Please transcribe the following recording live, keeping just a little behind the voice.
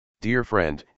Dear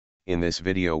friend, in this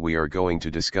video we are going to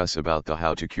discuss about the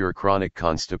how to cure chronic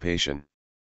constipation.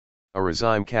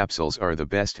 Arozyme capsules are the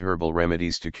best herbal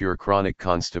remedies to cure chronic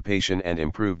constipation and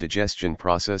improve digestion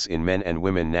process in men and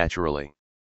women naturally.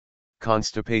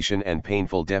 Constipation and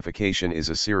painful defecation is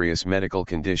a serious medical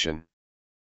condition.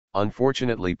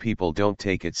 Unfortunately, people don't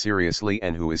take it seriously,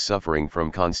 and who is suffering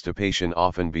from constipation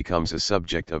often becomes a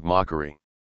subject of mockery.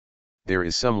 There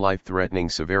is some life-threatening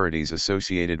severities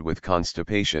associated with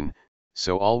constipation,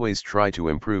 so always try to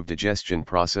improve digestion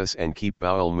process and keep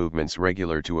bowel movements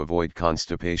regular to avoid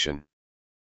constipation.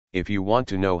 If you want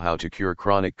to know how to cure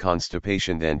chronic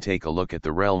constipation, then take a look at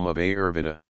the realm of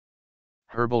Ayurveda.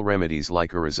 Herbal remedies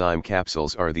like Arozyme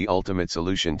capsules are the ultimate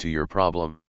solution to your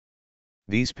problem.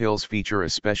 These pills feature a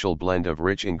special blend of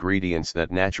rich ingredients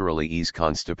that naturally ease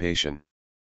constipation.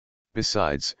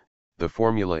 Besides, the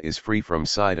formula is free from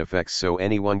side effects, so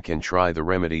anyone can try the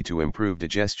remedy to improve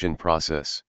digestion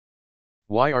process.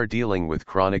 Why are dealing with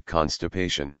chronic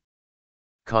constipation?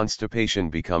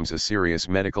 Constipation becomes a serious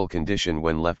medical condition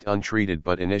when left untreated,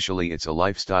 but initially it's a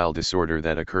lifestyle disorder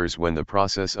that occurs when the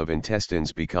process of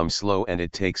intestines becomes slow and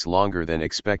it takes longer than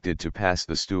expected to pass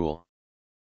the stool.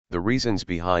 The reasons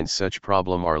behind such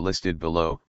problem are listed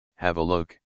below. Have a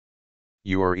look.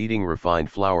 You are eating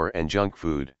refined flour and junk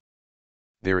food.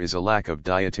 There is a lack of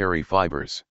dietary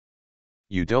fibers.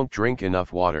 You don't drink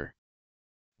enough water.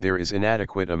 There is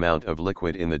inadequate amount of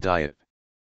liquid in the diet.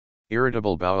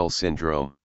 Irritable bowel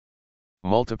syndrome.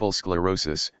 Multiple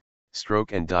sclerosis,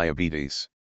 stroke and diabetes.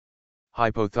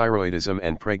 Hypothyroidism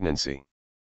and pregnancy.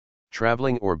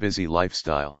 Traveling or busy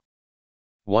lifestyle.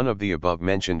 One of the above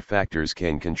mentioned factors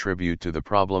can contribute to the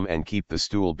problem and keep the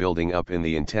stool building up in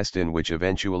the intestine, which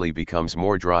eventually becomes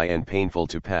more dry and painful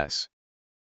to pass.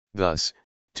 Thus,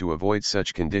 to avoid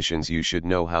such conditions, you should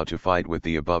know how to fight with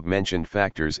the above mentioned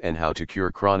factors and how to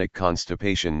cure chronic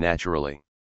constipation naturally.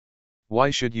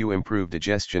 Why should you improve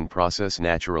digestion process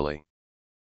naturally?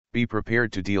 Be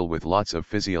prepared to deal with lots of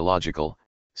physiological,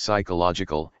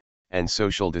 psychological, and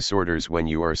social disorders when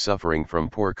you are suffering from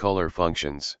poor color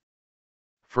functions.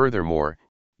 Furthermore,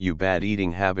 your bad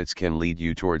eating habits can lead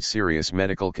you towards serious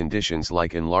medical conditions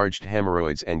like enlarged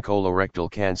hemorrhoids and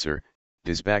colorectal cancer,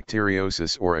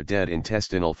 dysbacteriosis or a dead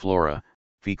intestinal flora,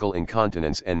 fecal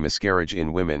incontinence and miscarriage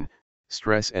in women,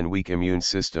 stress and weak immune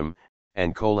system,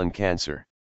 and colon cancer.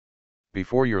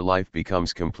 Before your life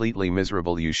becomes completely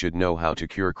miserable, you should know how to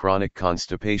cure chronic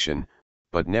constipation,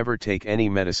 but never take any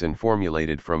medicine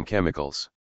formulated from chemicals.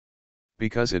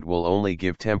 Because it will only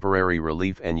give temporary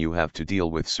relief and you have to deal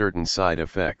with certain side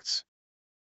effects.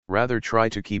 Rather, try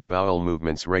to keep bowel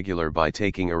movements regular by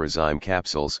taking Arozyme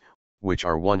capsules, which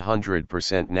are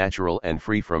 100% natural and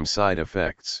free from side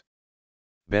effects.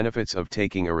 Benefits of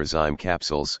taking Arozyme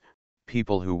capsules.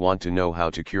 People who want to know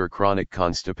how to cure chronic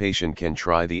constipation can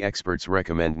try the experts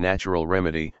recommend natural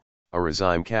remedy,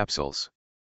 Arozyme capsules.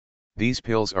 These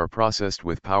pills are processed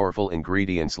with powerful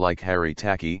ingredients like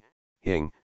haritaki,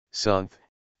 hing, sunth,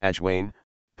 ajwain,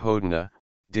 podana,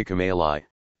 dicamali,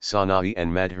 sana'i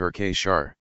and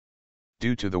madhur-keshar.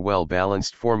 Due to the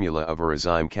well-balanced formula of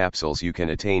Arozyme capsules, you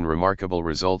can attain remarkable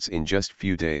results in just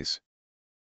few days.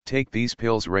 Take these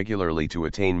pills regularly to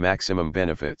attain maximum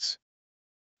benefits.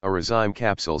 Arozyme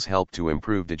capsules help to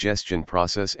improve digestion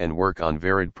process and work on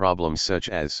varied problems such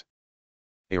as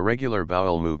irregular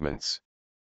bowel movements,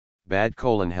 bad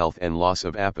colon health and loss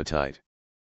of appetite,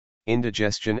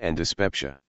 indigestion and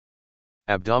dyspepsia,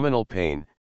 abdominal pain,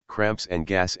 cramps and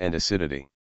gas and acidity,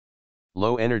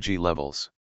 low energy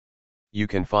levels. You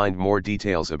can find more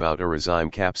details about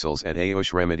Arozyme capsules at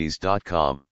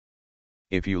ayushremedies.com.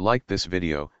 If you liked this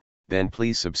video, then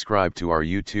please subscribe to our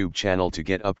YouTube channel to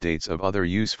get updates of other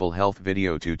useful health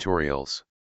video tutorials.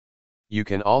 You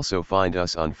can also find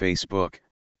us on Facebook,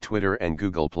 Twitter and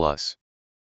Google+.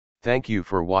 Thank you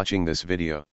for watching this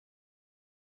video.